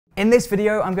In this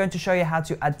video, I'm going to show you how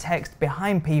to add text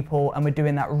behind people, and we're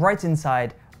doing that right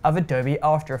inside of Adobe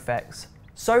After Effects.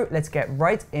 So let's get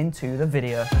right into the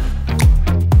video.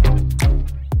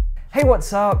 Hey,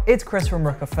 what's up? It's Chris from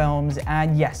Brooker Films,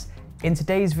 and yes, in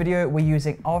today's video, we're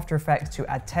using After Effects to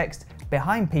add text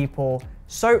behind people.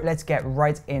 So let's get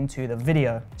right into the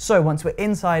video. So once we're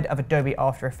inside of Adobe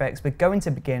After Effects, we're going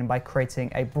to begin by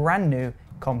creating a brand new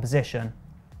composition.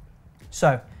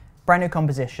 So brand new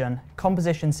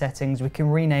composition settings, we can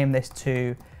rename this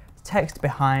to text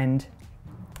behind.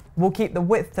 We'll keep the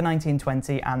width to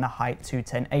 1920 and the height to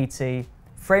 1080.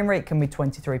 Frame rate can be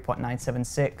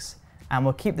 23.976, and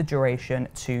we'll keep the duration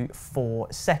to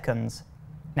 4 seconds.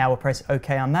 Now we'll press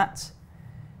OK on that.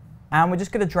 And we're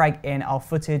just going to drag in our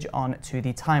footage onto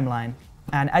the timeline.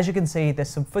 And as you can see, there's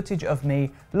some footage of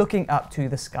me looking up to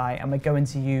the sky, and we're going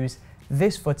to use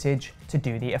this footage to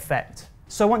do the effect.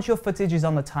 So once your footage is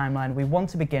on the timeline, we want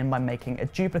to begin by making a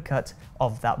duplicate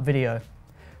of that video.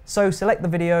 So select the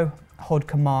video, hold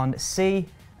Command C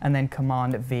and then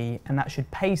Command V, and that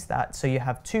should paste that so you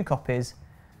have 2 copies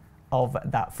of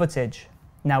that footage.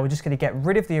 Now we're just going to get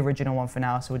rid of the original one for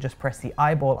now, so we'll just press the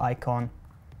eyeball icon.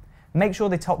 Make sure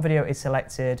the top video is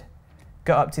selected,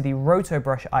 go up to the roto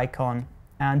brush icon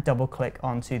and double click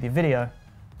onto the video.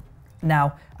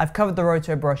 Now, I've covered the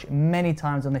roto brush many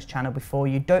times on this channel before.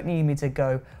 You don't need me to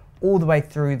go all the way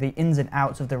through the ins and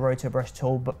outs of the roto brush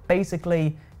tool, but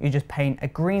basically you just paint a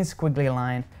green squiggly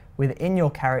line within your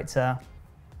character.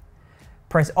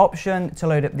 Press Option to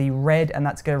load up the red, and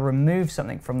that's going to remove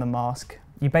something from the mask.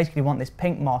 You basically want this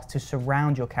pink mask to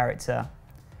surround your character.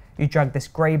 You drag this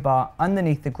grey bar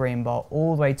underneath the green bar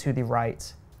all the way to the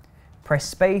right. Press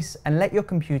space and let your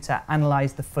computer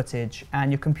analyze the footage,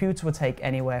 and your computer will take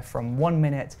anywhere from 1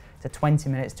 minute to 20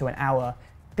 minutes to an hour.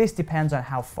 This depends on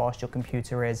how fast your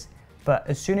computer is, but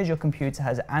as soon as your computer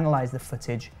has analyzed the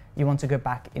footage, you want to go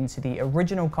back into the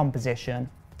original composition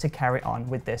to carry on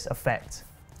with this effect.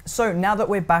 So now that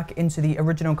we're back into the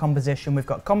original composition, we've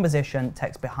got composition,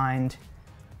 text behind.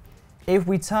 If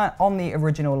we turn on the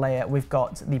original layer, we've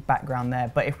got the background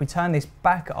there, but if we turn this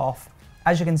back off,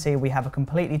 as you can see, we have a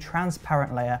completely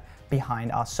transparent layer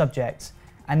behind our subject.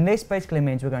 And this basically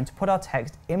means we're going to put our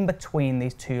text in between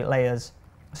these 2 layers.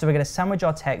 So we're going to sandwich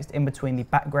our text in between the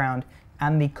background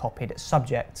and the copied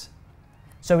subject.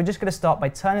 So we're just going to start by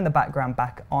turning the background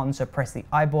back on, so press the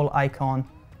eyeball icon,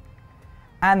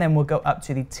 and then we'll go up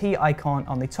to the T icon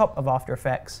on the top of After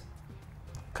Effects,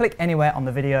 click anywhere on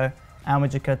the video, and we're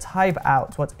just going to type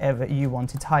out whatever you want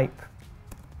to type.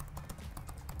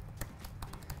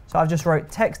 So I've just wrote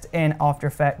text in After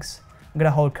Effects. I'm going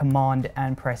to hold Command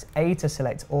and press A to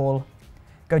select all.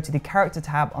 Go to the character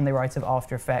tab on the right of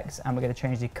After Effects, and we're going to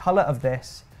change the color of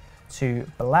this to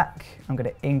black. I'm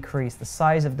going to increase the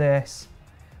size of this.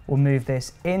 We'll move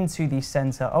this into the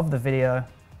center of the video,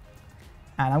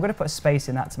 and I'm going to put a space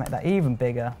in that to make that even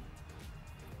bigger.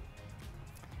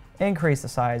 Increase the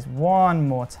size one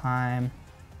more time.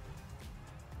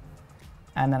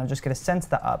 And then I'm just going to center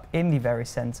that up in the very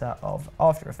center of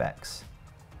After Effects.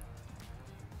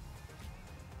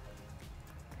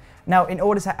 Now, in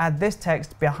order to add this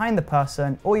text behind the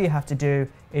person, all you have to do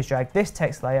is drag this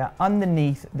text layer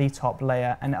underneath the top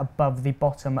layer and above the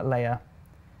bottom layer.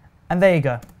 And there you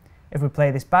go. If we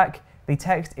play this back, the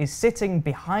text is sitting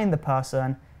behind the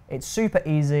person. It's super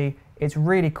easy, it's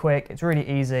really quick, it's really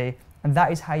easy. And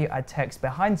that is how you add text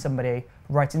behind somebody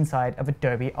right inside of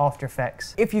Adobe After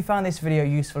Effects. If you found this video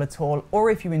useful at all,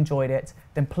 or if you enjoyed it,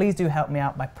 then please do help me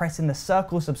out by pressing the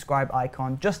circle subscribe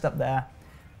icon just up there.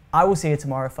 I will see you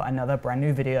tomorrow for another brand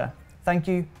new video. Thank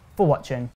you for watching.